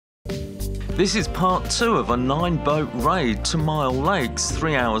This is part 2 of a 9-boat raid to Myall Lakes,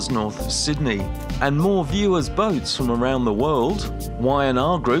 3 hours north of Sydney. And more viewers' boats from around the world. Why in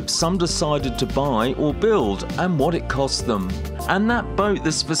our group some decided to buy or build and what it cost them. And that boat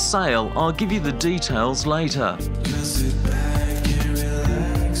that's for sale, I'll give you the details later.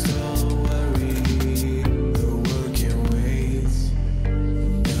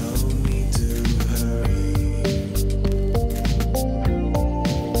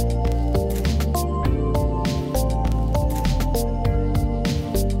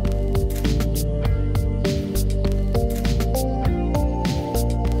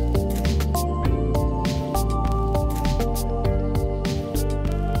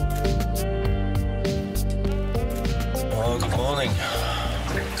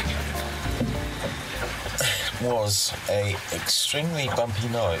 Was a extremely bumpy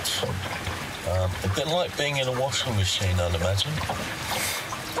night. A bit like being in a washing machine, I'd imagine.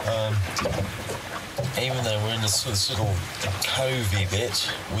 Even though we're in this little covey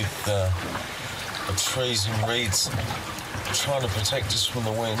bit with the trees and reeds trying to protect us from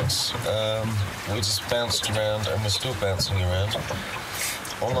the winds, we just bounced around, and we're still bouncing around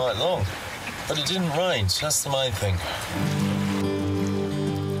all night long. But it didn't rain, so that's the main thing.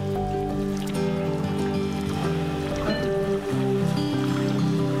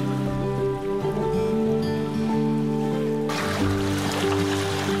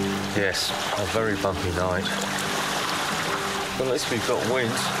 Yes, a very bumpy night. But at least we've got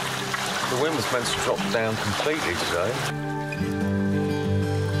wind. The wind was meant to drop down completely today.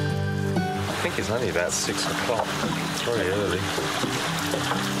 I think it's only about 6 o'clock. It's very early.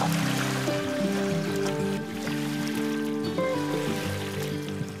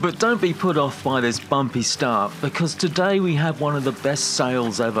 But don't be put off by this bumpy start, because today we have one of the best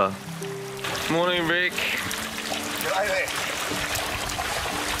sails ever. Morning, Rick. G'day there.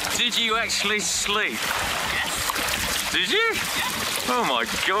 Did you actually sleep? Yes. Did you? Yes. Oh my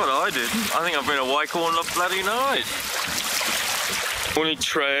God, I didn't. I think I've been awake all the bloody night. Morning,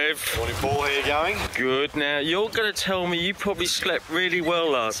 Trev. Morning, Paul. How you going? Good. Now, you're going to tell me you probably slept really well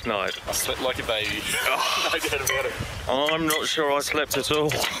last night. I slept like a baby. Oh. No doubt about it. I'm not sure I slept at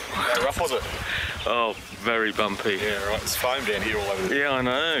all. How rough was it? Oh, very bumpy. Yeah, right. There's foam down here all over the... Yeah, I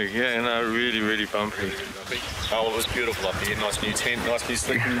know. Yeah, no, really, really bumpy. Oh, well, it was beautiful up here. Nice new tent, nice new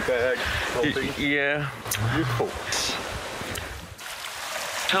sleeping bag. Yeah. Beautiful.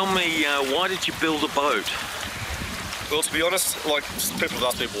 Tell me, why did you build a boat? Well, to be honest, like people have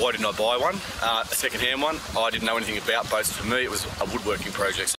asked me why didn't I buy one, a second-hand one. I didn't know anything about boats. For me, it was a woodworking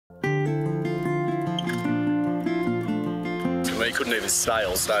project. For me, couldn't even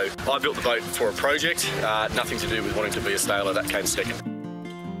sail, so I built the boat for a project. Nothing to do with wanting to be a sailor. That came second.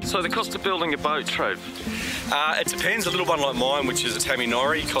 So the cost of building a boat, Trev? It depends. A little one like mine, which is a Tammy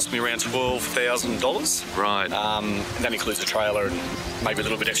Nori, cost me around $12,000. Right. And that includes a trailer and maybe a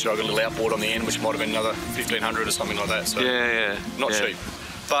little bit extra. I got a little outboard on the end, which might have been another $1,500 or something like that. So yeah. Not cheap.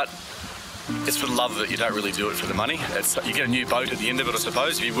 But it's for the love of it. You don't really do it for the money. You get a new boat at the end of it, I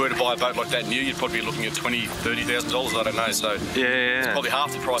suppose. If you were to buy a boat like that new, you'd probably be looking at $20,000, $30,000. I don't know. So yeah. It's probably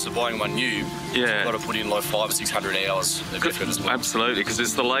half the price of buying one new. Yeah. You've got to put in like 500 or 600 hours of effort as well. Absolutely, because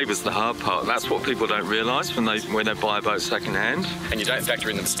it's the labour's the hard part. That's what people don't realise when they buy a boat second hand. And you don't factor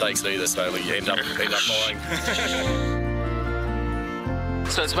in the mistakes either, so you end up buying.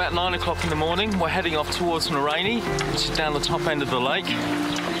 So it's about 9 o'clock in the morning. We're heading off towards Narani, which is down the top end of the lake.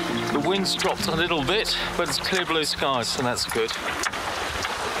 The wind's dropped a little bit, but it's clear blue skies, so that's good.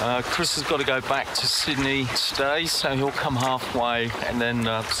 Chris has got to go back to Sydney today, so he'll come halfway and then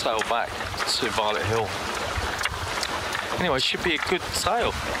sail back to Violet Hill. Anyway, should be a good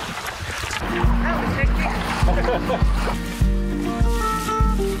sail.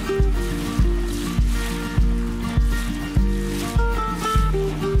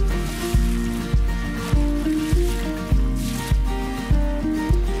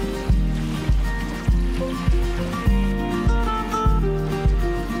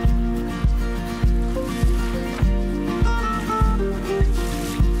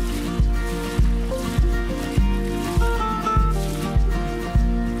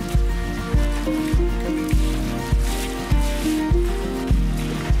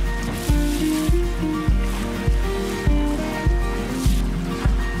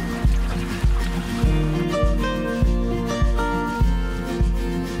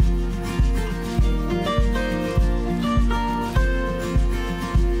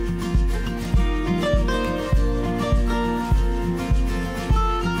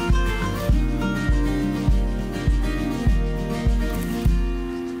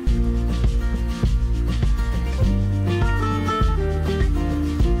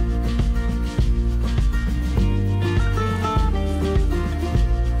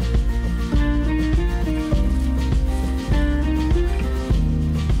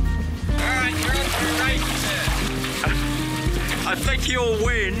 Pick your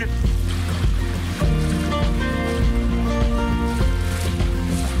win.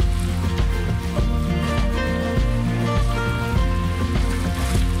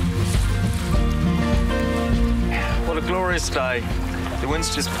 What a glorious day. The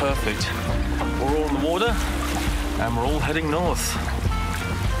wind's just perfect. We're all in the water and we're all heading north.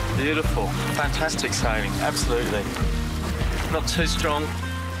 Beautiful, fantastic sailing, absolutely. Not too strong,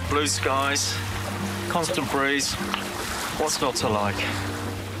 blue skies, constant breeze. What's not to like?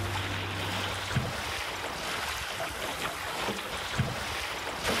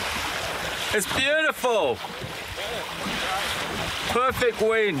 It's beautiful. Perfect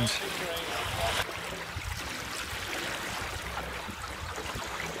wind.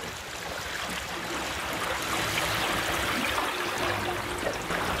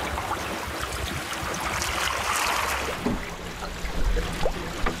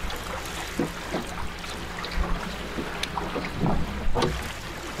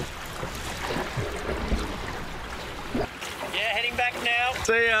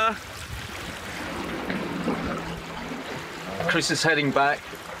 See ya. Chris is heading back.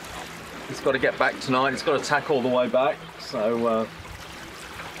 He's got to get back tonight. He's got to tack all the way back, so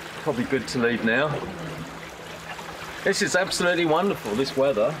probably good to leave now. This is absolutely wonderful, this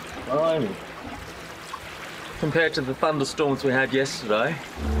weather. Blimey. Compared to the thunderstorms we had yesterday.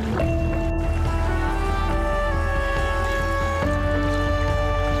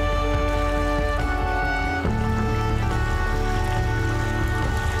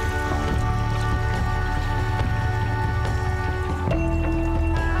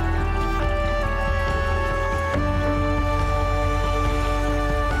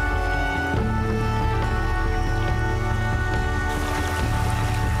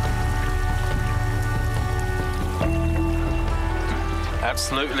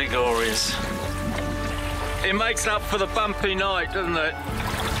 Absolutely glorious. It makes up for the bumpy night, doesn't it?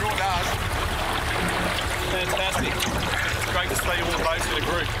 Sure does. Fantastic. It's great to see all the boats in a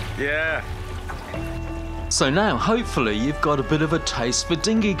group. Yeah. So now, hopefully, you've got a bit of a taste for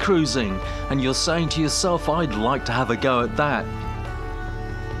dinghy cruising, and you're saying to yourself, I'd like to have a go at that.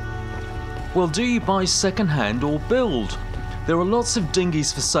 Well, do you buy second-hand or build? There are lots of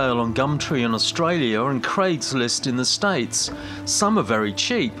dinghies for sale on Gumtree in Australia and Craigslist in the States. Some are very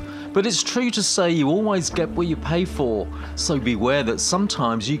cheap, but it's true to say you always get what you pay for, so beware that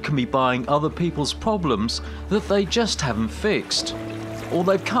sometimes you can be buying other people's problems that they just haven't fixed. Or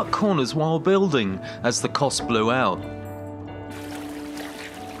they've cut corners while building as the cost blew out.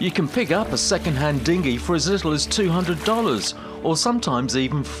 You can pick up a second-hand dinghy for as little as $200, or sometimes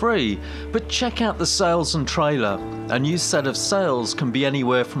even free, but check out the sails and trailer. A new set of sails can be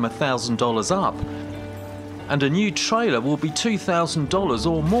anywhere from $1,000 up, and a new trailer will be $2,000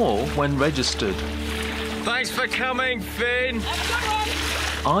 or more when registered. Thanks for coming, Finn.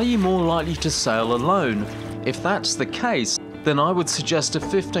 Are you more likely to sail alone? If that's the case, then I would suggest a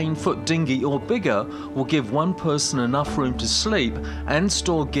 15-foot dinghy or bigger will give one person enough room to sleep and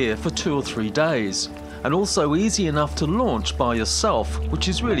store gear for 2 or 3 days, and also easy enough to launch by yourself, which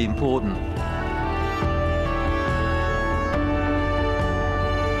is really important.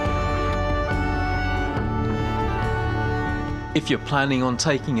 If you're planning on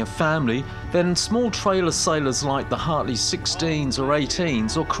taking a family, then small trailer sailors like the Hartley 16s or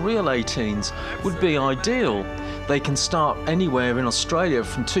 18s or Creel 18s would be ideal. They can start anywhere in Australia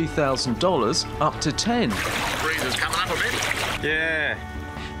from $2,000 up to $10,000. Breeze is coming up a bit. Yeah.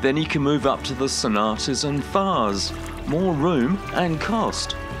 Then you can move up to the Sonatas and Vass, more room and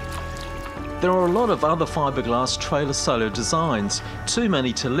cost. There are a lot of other fiberglass trailer sailor designs, too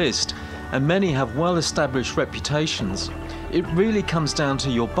many to list, and many have well-established reputations. It really comes down to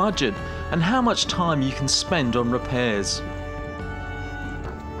your budget and how much time you can spend on repairs.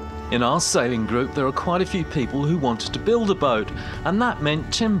 In our sailing group, there are quite a few people who wanted to build a boat, and that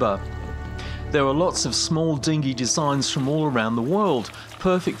meant timber. There are lots of small dinghy designs from all around the world,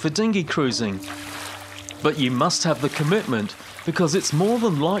 perfect for dinghy cruising. But you must have the commitment, because it's more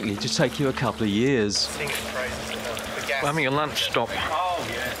than likely to take you a couple of years. We're having a lunch stop. Oh,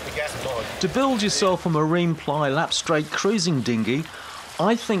 yeah, the gas mod. To build yourself a marine ply lap straight cruising dinghy,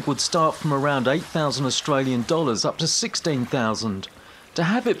 I think would start from around 8,000 Australian dollars up to 16,000. To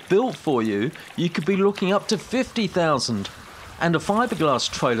have it built for you, you could be looking up to 50,000. And a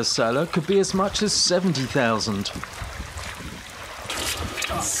fiberglass trailer sailor could be as much as 70,000.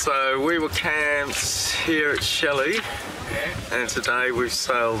 So we were camped here at Shelley, and today we've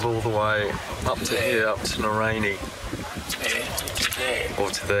sailed all the way up to here, up to Narani. Or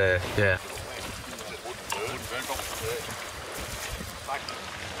to there, yeah.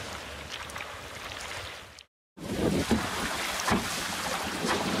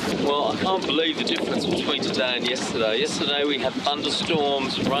 Well, I can't believe the difference between today and yesterday. Yesterday we had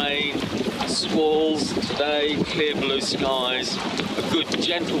thunderstorms, rain, squalls. Today, clear blue skies, a good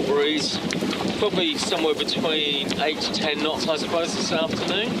gentle breeze. Probably somewhere between 8 to 10 knots, I suppose, this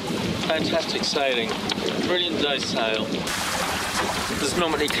afternoon. Fantastic sailing. Brilliant day sail. There's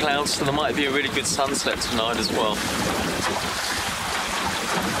not many clouds, so there might be a really good sunset tonight as well.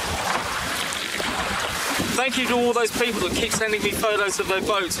 Thank you to all those people that keep sending me photos of their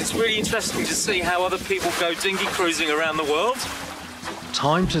boats. It's really interesting to see how other people go dinghy cruising around the world.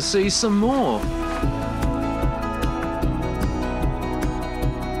 Time to see some more.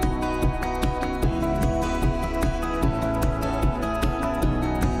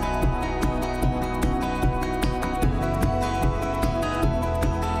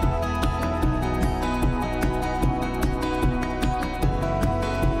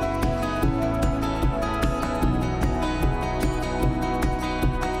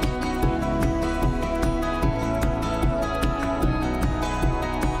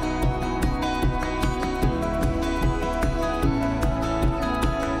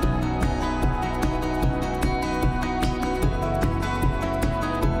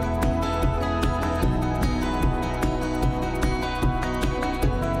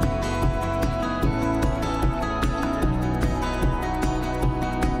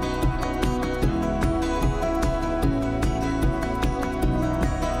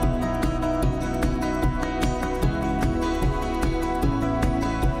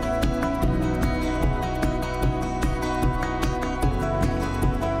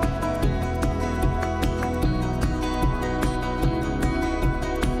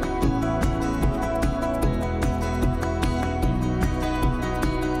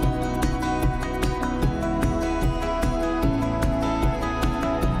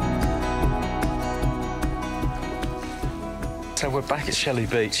 So we're back at Shelley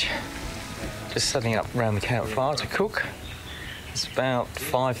Beach, just setting up around the campfire to cook. It's about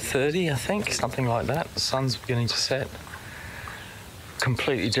 5:30, I think, something like that. The sun's beginning to set.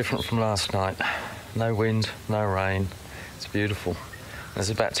 Completely different from last night. No wind, no rain. It's beautiful.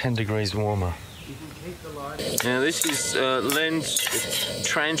 It's about 10 degrees warmer. Now this is Len's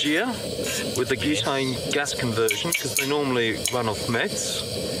Trangia with the butane gas conversion, because they normally run off meths.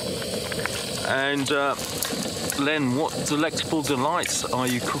 And Len, what delectable delights are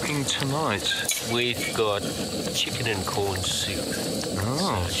you cooking tonight? We've got chicken and corn soup. Oh.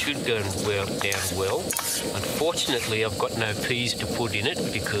 So it should go down well. Unfortunately, I've got no peas to put in it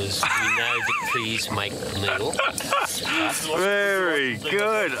because we know that peas make the meal. Very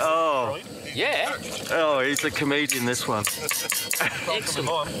good. Oh. Yeah. Oh, he's a comedian, this one.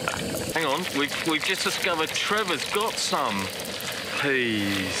 Excellent. Hang on, we've just discovered Trevor's got some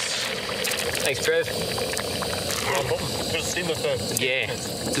peas. Thanks, Trev. Yeah.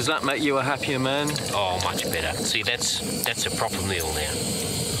 Does that make you a happier man? Oh, much better. See, that's a proper meal now.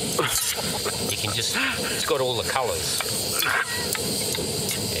 You can just, it's got all the colours.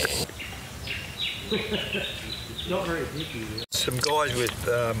 Yeah. Not very picky. Some guys with,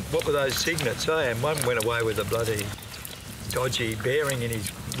 what were those signets, eh? And one went away with a bloody dodgy bearing in his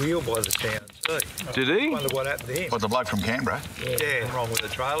wheel by the sounds, eh? Did he? I wonder what happened to him. What, the bloke from Canberra? Yeah, wrong with the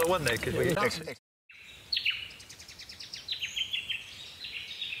trailer, wasn't there? 'Cause we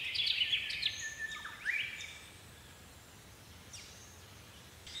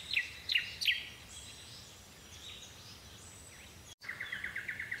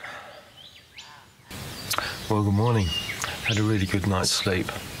Well, good morning. Had a really good night's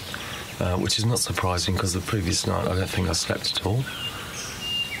sleep, which is not surprising because the previous night I don't think I slept at all.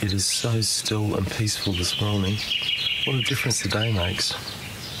 It is so still and peaceful this morning. What a difference the day makes.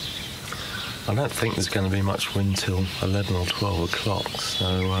 I don't think there's going to be much wind till 11 or 12 o'clock,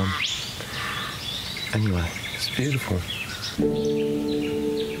 so anyway, it's beautiful.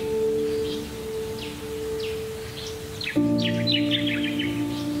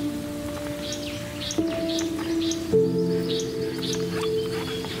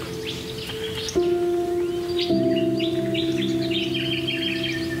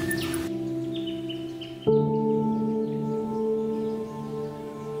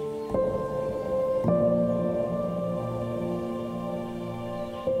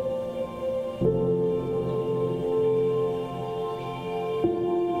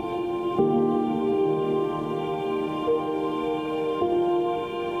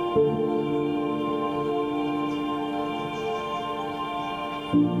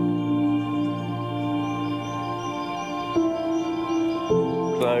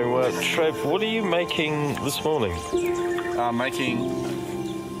 So, Trev, what are you making this morning? I'm making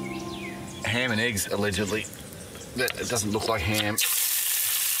ham and eggs, allegedly. It doesn't look like ham.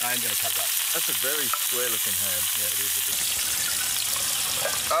 I am going to cut that. That's a very square looking hand. Yeah, it is a bit.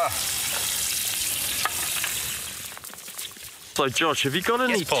 So Josh, have you got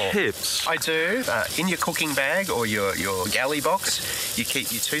any tips? I do. In your cooking bag or your galley box, you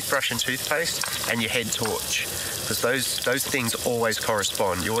keep your toothbrush and toothpaste and your head torch, because those things always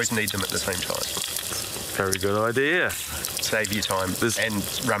correspond. You always need them at the same time. Very good idea. Save you time and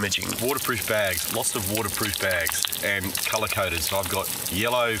rummaging. Waterproof bags, lots of waterproof bags, and colour-coded. So I've got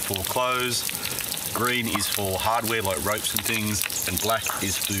yellow for clothes, green is for hardware like ropes and things, and black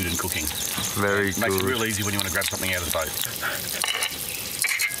is food and cooking. Very good. Makes it real easy when you want to grab something out of the boat.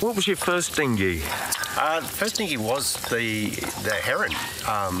 What was your first dinghy? The first dinghy was the Heron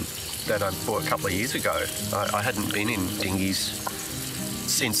that I bought a couple of years ago. I hadn't been in dinghies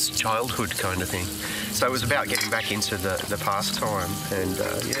since childhood, kind of thing. So it was about getting back into the pastime, and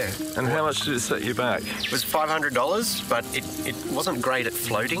yeah. And how much did it set you back? It was $500, but it wasn't great at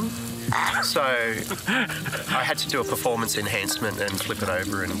floating. So I had to do a performance enhancement and flip it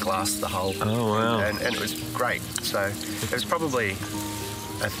over and glass the hull. Oh, wow. And it was great. So it was probably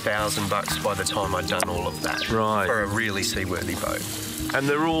 $1,000 by the time I'd done all of that. Right. For a really seaworthy boat. And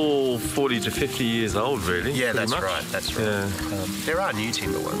they're all 40 to 50 years old, really? Yeah, that's much? right. That's right. Yeah. There are new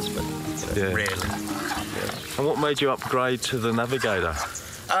timber ones, but rarely. Yeah. And what made you upgrade to the Navigator?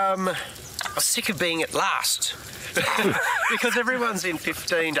 I was sick of being at last. Because everyone's in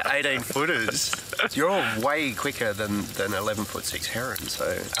 15 to 18 footers. You're all way quicker than 11'6" Heron.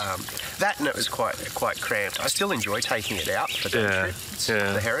 So that, and it was quite cramped. I still enjoy taking it out for day trips,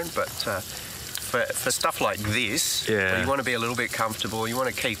 the Heron, but for stuff like this, where you want to be a little bit comfortable, you want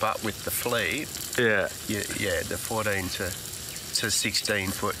to keep up with the fleet. Yeah, the 14 to 16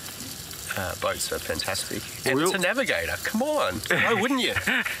 foot boats are fantastic. And it's a Navigator. Come on. Why wouldn't you?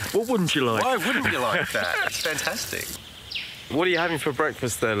 What wouldn't you like? Why wouldn't you like that? It's fantastic. What are you having for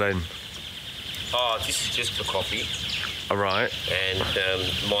breakfast there, Len? Oh, this is just for coffee. All right. And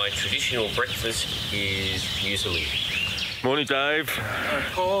my traditional breakfast is muesli. Morning, Dave. Hi,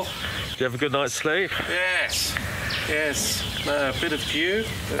 Paul. Did you have a good night's sleep? Yes. A bit of dew.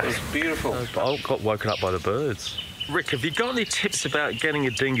 It was beautiful. I got woken up by the birds. Rick, have you got any tips about getting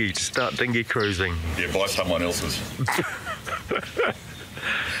a dinghy to start dinghy cruising? Yeah, buy someone else's.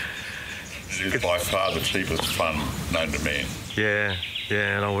 It is by far the cheapest fun known to man. Yeah,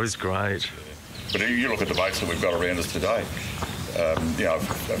 no, it is great. But you look at the boats that we've got around us today. A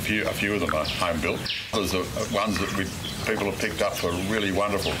few of them are home built. Others are ones that people have picked up for really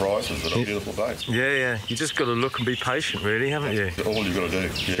wonderful prices that are beautiful boats. Yeah. You just got to look and be patient, really, haven't you? That's all you've got to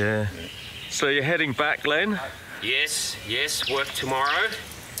do. Yeah. So you're heading back, Len? Yes, work tomorrow.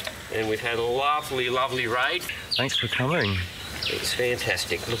 And we've had a lovely raid. Thanks for coming. It's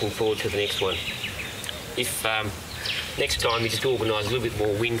fantastic. Looking forward to the next one. If next time you just organise a little bit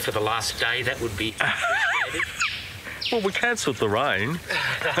more wind for the last day, that would be appreciated. Well, we cancelled the rain.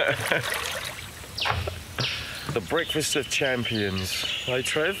 The breakfast of champions. Hey,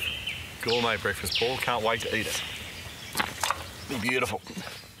 Trev? Gourmet breakfast, Paul. Can't wait to eat it. Be beautiful.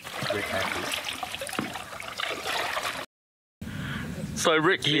 So,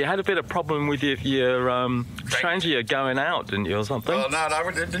 Rick, you had a bit of problem with your trangia going out, didn't you, or something? Well, no,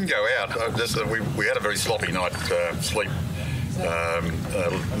 it didn't go out. We had a very sloppy night sleep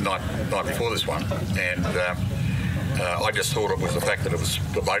night before this one, and I just thought it was the fact that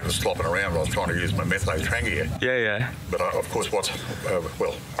the boat was slopping around. I was trying to use my metho trangia. Yeah. But of course,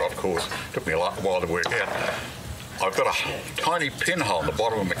 took me a while to work out. I've got a tiny pinhole in the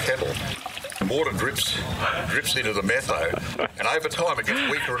bottom of my kettle. Water drips into the metho, and over time it gets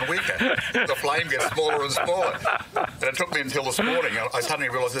weaker and weaker. The flame gets smaller and smaller. And it took me until this morning. I suddenly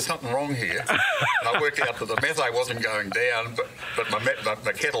realised there's something wrong here. And I worked out that the metho wasn't going down, but my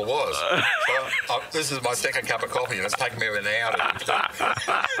kettle was. So this is my second cup of coffee, and it's taken me an hour to complete.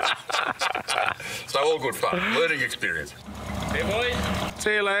 So all good fun, learning experience. Hey, boy.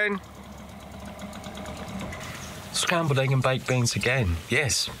 See you, Lane. Scrambled egg and baked beans again.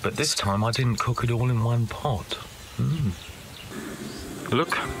 Yes, but this time I didn't cook it all in one pot.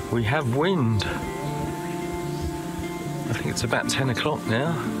 Look, we have wind. I think it's about 10 o'clock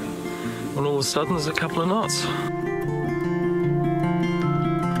now. And all of a sudden there's a couple of knots.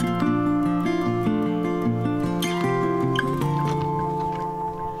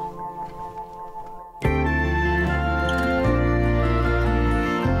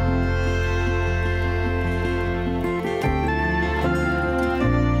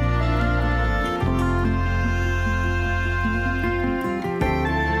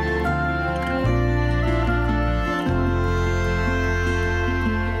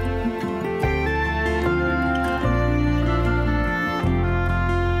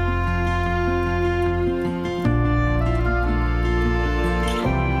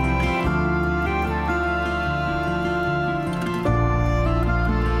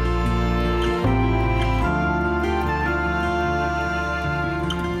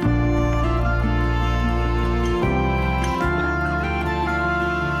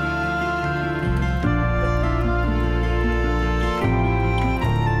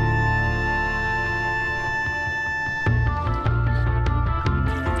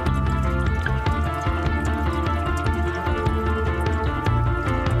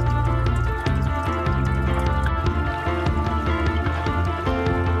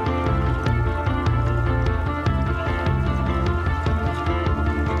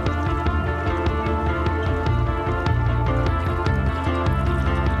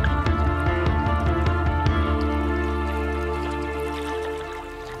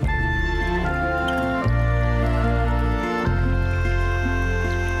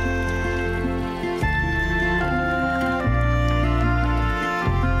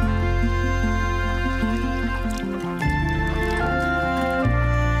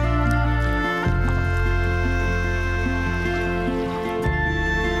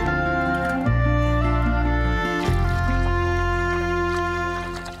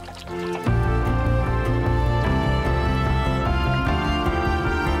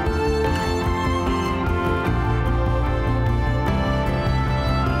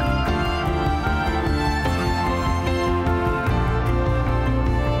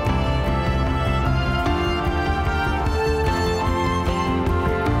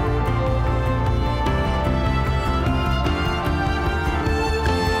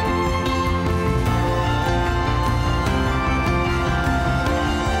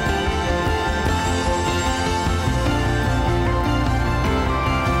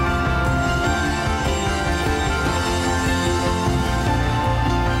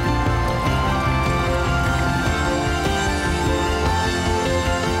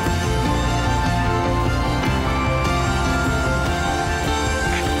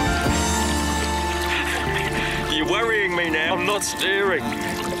 steering.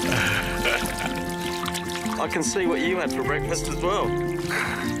 I can see what you had for breakfast as well.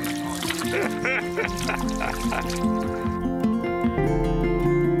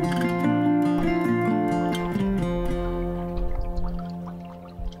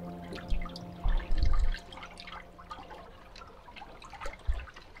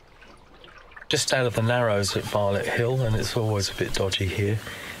 Just out of the Narrows at Violet Hill, and it's always a bit dodgy here,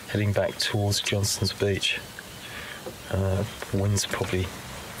 heading back towards Johnston's Beach. Wind's probably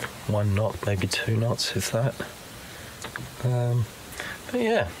 1 knot, maybe 2 knots, if that. But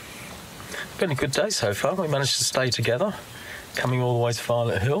yeah, been a good day so far. We managed to stay together, coming all the way to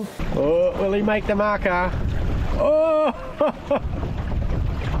Violet Hill. Oh, will he make the marker? Oh!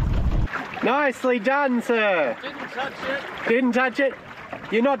 Nicely done, sir. Didn't touch it. Didn't touch it.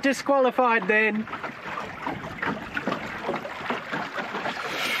 You're not disqualified then.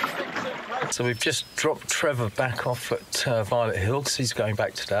 So we've just dropped Trevor back off at Violet Hill because he's going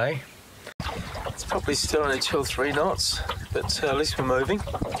back today. It's probably still only 2 or 3 knots, but at least we're moving.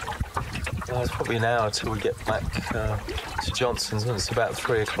 It's probably an hour till we get back to Johnston's, and it's about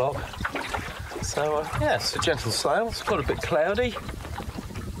 3 o'clock. So yeah, it's a gentle sail. It's got a bit cloudy.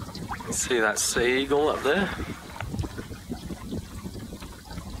 You can see that sea eagle up there.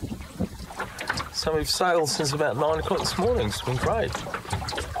 So we've sailed since about 9 o'clock this morning. It's been great.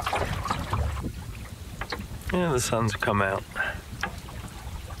 Yeah, the sun's come out.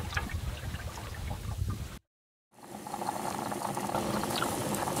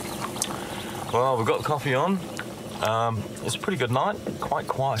 Well, we've got the coffee on. It's a pretty good night. Quite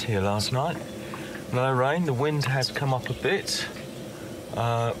quiet here last night. No rain. The wind has come up a bit.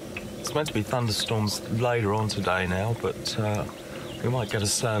 It's meant to be thunderstorms later on today now, but we might get a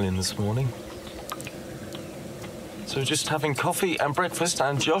sail in this morning. So we're just having coffee and breakfast,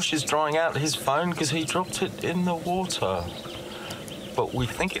 and Josh is drying out his phone because he dropped it in the water. But we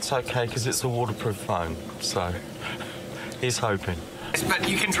think it's okay because it's a waterproof phone, so he's hoping. But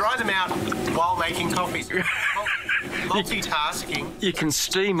you can dry them out while making coffee. Multitasking. You can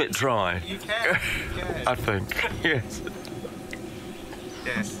steam it dry. You can. I think, yes.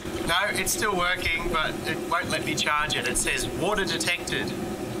 Yes. No, it's still working, but it won't let me charge it. It says water detected.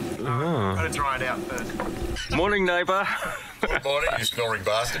 Oh. Got to dry it out first. Morning, neighbour. Good morning, you snoring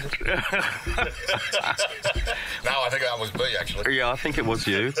bastard. No, I think that was me, actually. Yeah, I think it was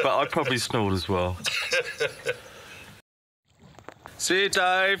you, but I probably snored as well. See you,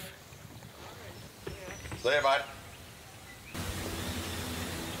 Dave. See you, mate.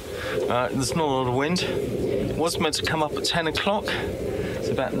 There's not a lot of wind. It was meant to come up at 10 o'clock. It's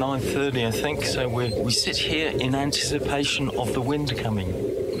about 9:30, I think, so we sit here in anticipation of the wind coming.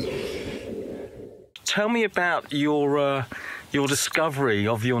 Tell me about your discovery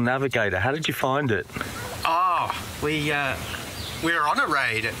of your navigator. How did you find it? Oh, we were on a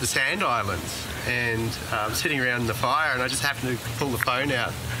raid at the Sand Islands and sitting around the fire, and I just happened to pull the phone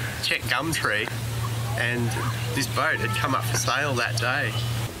out, check Gumtree, and this boat had come up for sale that day.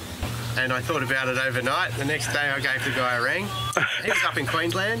 And I thought about it overnight. The next day I gave the guy a ring. He was up in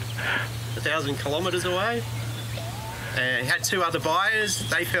Queensland, 1,000 kilometres away. And he had 2 other buyers.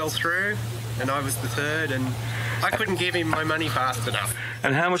 They fell through, and I was the third, and I couldn't give him my money fast enough.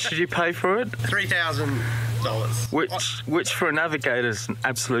 And how much did you pay for it? $3,000. Which for a navigator is an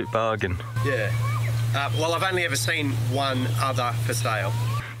absolute bargain. Yeah. Well, I've only ever seen one other for sale.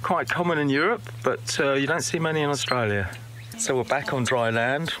 Quite common in Europe, but you don't see many in Australia. So we're back on dry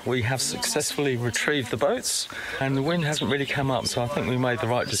land. We have successfully retrieved the boats, and the wind hasn't really come up, so I think we made the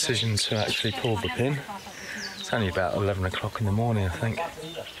right decision to actually pull the pin. It's only about 11 o'clock in the morning, I think.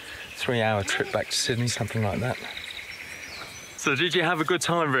 3-hour trip back to Sydney, something like that. So did you have a good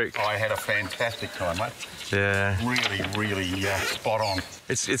time, Rick? I had a fantastic time, mate. Yeah. Really spot on.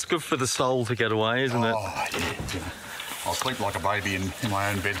 It's good for the soul to get away, isn't it? Oh, yeah. I'll sleep like a baby in my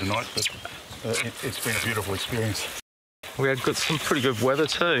own bed tonight, but it's been a beautiful experience. We had some pretty good weather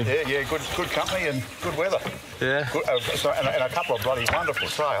too. Yeah, good company and good weather. Yeah. Good, and a couple of bloody wonderful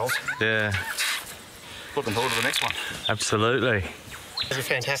sails. Yeah. Looking forward to the next one. Absolutely. It was a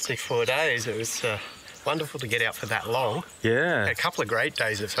fantastic 4 days. It was wonderful to get out for that long. Yeah. A couple of great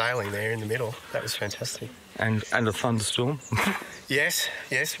days of sailing there in the middle. That was fantastic. And a thunderstorm. Yes,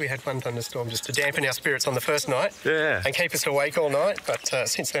 we had one thunderstorm just to dampen our spirits on the first night. Yeah. And keep us awake all night. But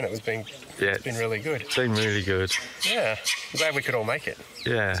since then it's been really good. It's been really good. Yeah. I'm glad we could all make it.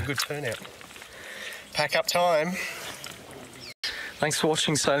 Yeah. It's a good turnout. Pack up time. Thanks for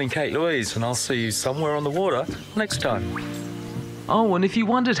watching Sailing Kate Louise, and I'll see you somewhere on the water next time. Oh, and if you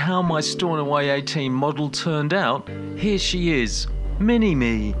wondered how my Stornoway 18 model turned out, here she is,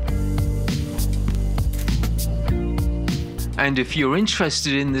 Mini-Me. And if you're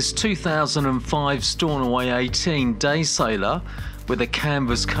interested in this 2005 Stornoway 18 day sailor with a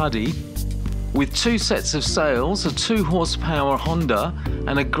canvas cuddy, with 2 sets of sails, a 2 horsepower Honda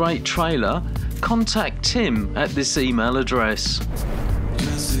and a great trailer, contact Tim at this email address.